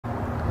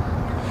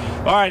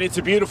All right, it's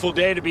a beautiful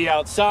day to be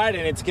outside,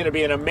 and it's going to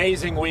be an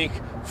amazing week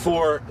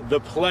for the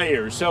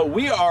players. So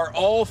we are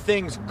all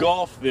things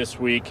golf this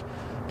week,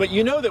 but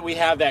you know that we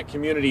have that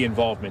community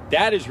involvement.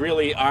 That is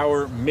really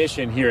our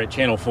mission here at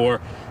Channel 4,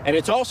 and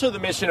it's also the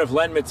mission of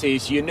Len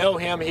Mattiace. You know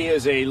him. He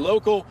is a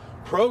local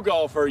pro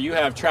golfer. You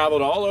have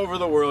traveled all over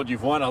the world.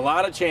 You've won a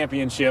lot of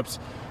championships.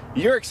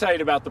 You're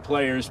excited about the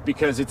players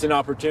because it's an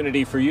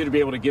opportunity for you to be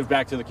able to give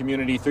back to the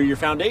community through your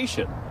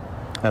foundation.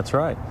 That's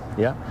right.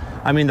 Yeah.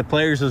 I mean, the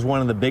Players is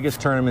one of the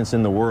biggest tournaments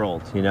in the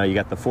world. You know, you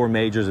got the 4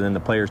 majors and then the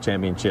Players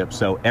Championship.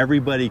 So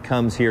everybody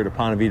comes here to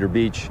Ponte Vedra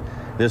Beach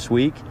this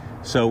week.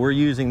 So we're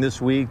using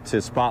this week to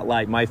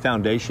spotlight my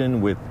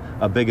foundation with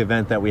a big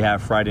event that we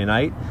have Friday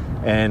night.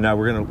 And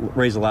we're going to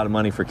raise a lot of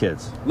money for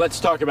kids. Let's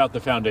talk about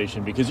the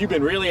foundation because you've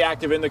been really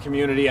active in the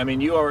community. I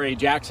mean, you are a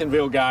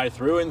Jacksonville guy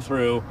through and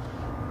through.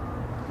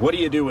 What do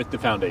you do with the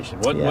foundation?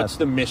 What's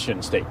the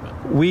mission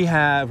statement? We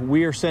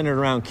are centered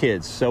around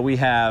kids. So we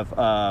have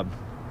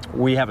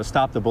a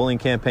Stop the Bullying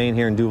campaign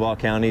here in Duval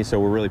County. So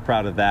we're really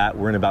proud of that.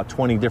 We're in about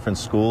 20 different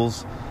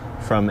schools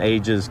from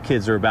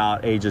kids are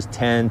about ages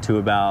 10 to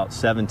about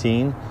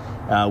 17.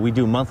 We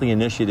do monthly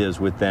initiatives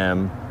with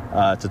them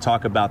to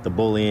talk about the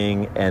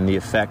bullying and the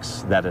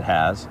effects that it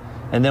has.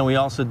 And then we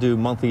also do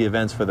monthly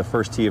events for the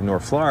First Tee of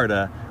North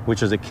Florida,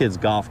 which is a kids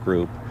golf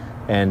group.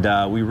 And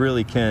we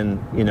really can,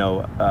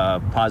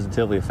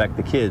 positively affect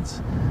the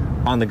kids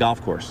on the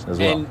golf course as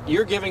well. And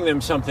you're giving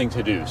them something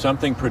to do,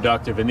 something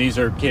productive. And these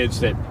are kids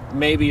that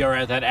maybe are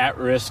at that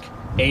at-risk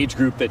age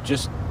group that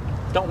just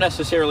don't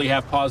necessarily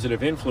have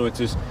positive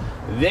influences.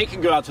 They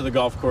can go out to the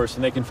golf course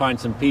and they can find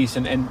some peace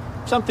and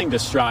something to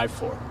strive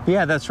for.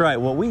 Yeah, that's right.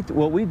 What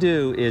we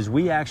do is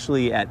we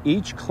actually, at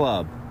each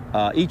club,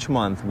 each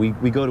month, we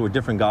go to a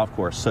different golf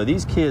course. So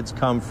these kids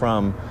come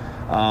from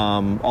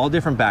all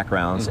different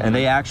backgrounds, and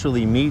they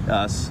actually meet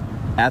us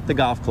at the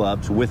golf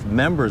clubs with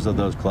members of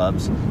those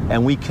clubs,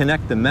 and we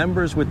connect the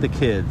members with the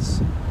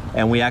kids,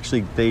 and we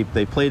actually,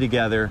 they play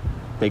together,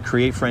 they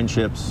create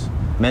friendships,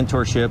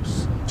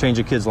 mentorships, change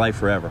a kid's life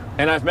forever.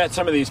 And I've met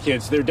some of these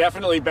kids. They're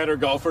definitely better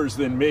golfers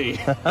than me.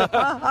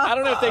 I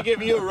don't know if they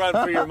give you a run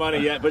for your money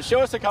yet, but show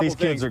us a couple things.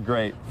 These kids are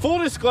great. Full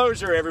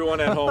disclosure,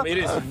 everyone at home, it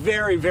is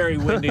very, very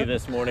windy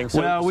this morning.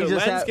 So,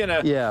 Len's going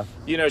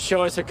to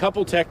show us a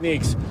couple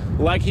techniques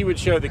like he would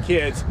show the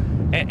kids.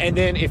 And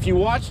then if you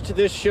watched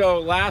this show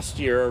last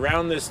year,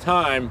 around this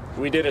time,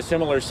 we did a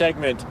similar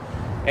segment.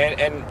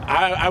 And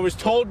I was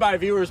told by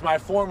viewers my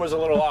form was a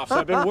little off. So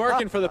I've been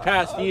working for the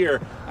past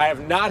year. I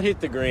have not hit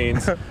the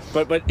greens.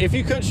 But if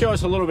you could show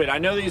us a little bit. I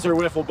know these are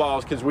wiffle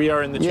balls because we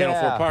are in the Channel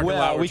 4 parking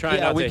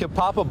lot. We could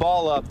pop a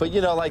ball up. But,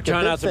 like the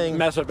big thing, to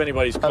mess up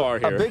anybody's car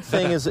here. A big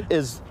thing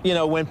is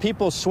when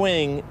people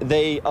swing,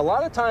 a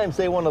lot of times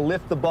they want to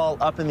lift the ball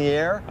up in the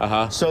air.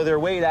 So their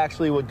weight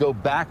actually would go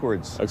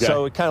backwards. Okay.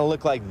 So it kind of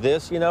looked like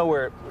this,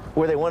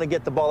 where they want to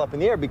get the ball up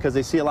in the air because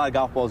they see a lot of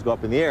golf balls go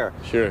up in the air.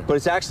 Sure. But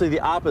it's actually the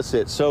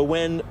opposite. So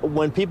when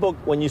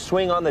you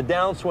swing on the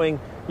downswing,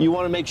 you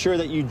want to make sure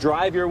that you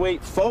drive your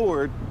weight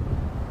forward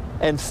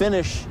and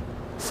finish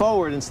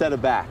forward instead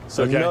of back.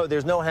 So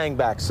there's no hang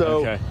back.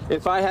 So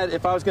if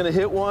I was going to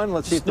hit one,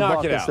 let's see if the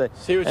ball can stay.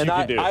 See what you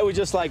can do. I would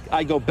just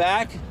I go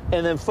back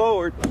and then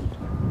forward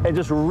and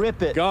just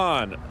rip it.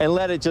 Gone. And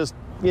let it just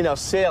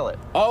sail it.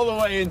 All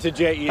the way into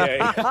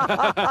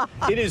JEA.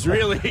 It is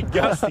really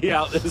gusty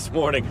out this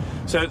morning.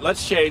 So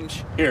let's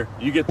change. Here,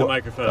 you get the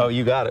microphone. Oh,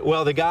 you got it.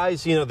 Well, the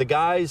guys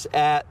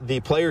at the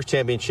Players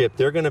Championship,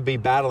 they're going to be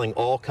battling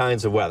all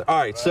kinds of weather. All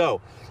right,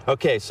 so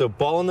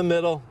ball in the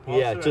middle.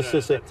 Also just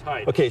to say.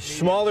 Okay,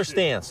 smaller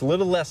stance, a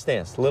little less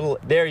stance,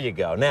 there you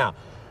go. Now,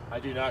 I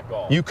do not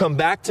golf. You come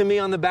back to me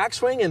on the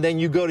backswing, and then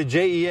you go to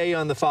JEA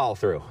on the follow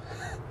through.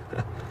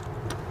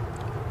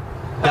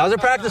 That was a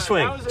practice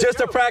swing. Just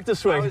a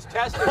practice swing. I was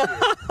testing you.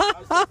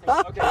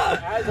 Okay,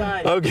 as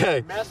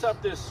I mess up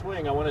this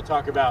swing, I want to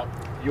talk about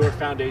your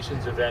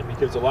foundation's event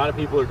because a lot of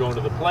people are going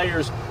to the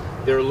Players.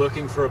 They're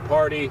looking for a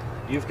party.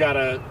 You've got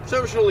a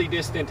socially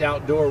distant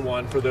outdoor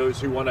one for those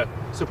who want to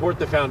support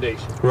the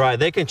foundation. Right.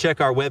 They can check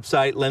our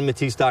website,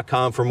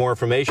 lenmattiace.com, for more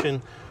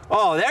information.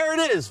 Oh, there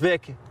it is,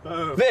 Vic.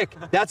 Vic,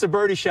 that's a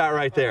birdie shot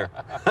right there.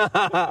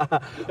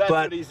 That's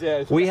what he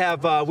says. We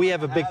have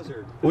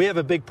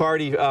a big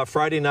party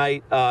Friday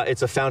night.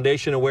 It's a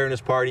foundation awareness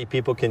party.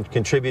 People can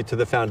contribute to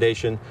the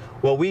foundation.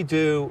 What we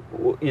do,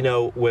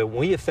 when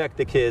we affect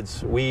the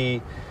kids,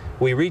 we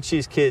reach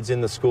these kids in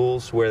the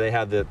schools where they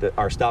have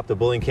our Stop the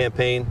Bullying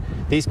campaign.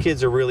 These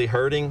kids are really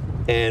hurting,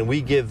 and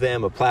we give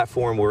them a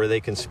platform where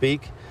they can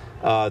speak.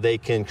 They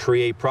can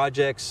create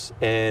projects,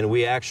 and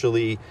we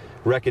actually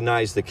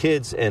recognize the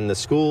kids and the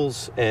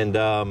schools. And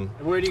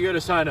where do you go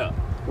to sign up?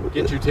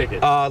 Get your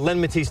ticket.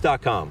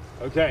 lenmattiace.com.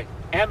 Okay.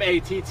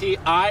 MATTIACE.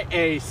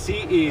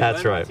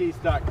 That's right.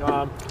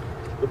 lenmattiace.com.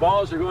 The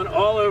balls are going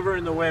all over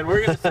in the wind.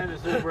 We're going to send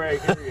us to a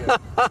break. Here we go.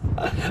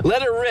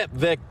 Let it rip,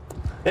 Vic.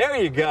 There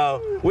you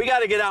go. We got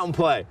to get out and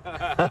play.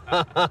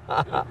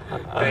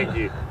 Thank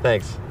you.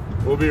 Thanks.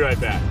 We'll be right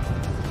back.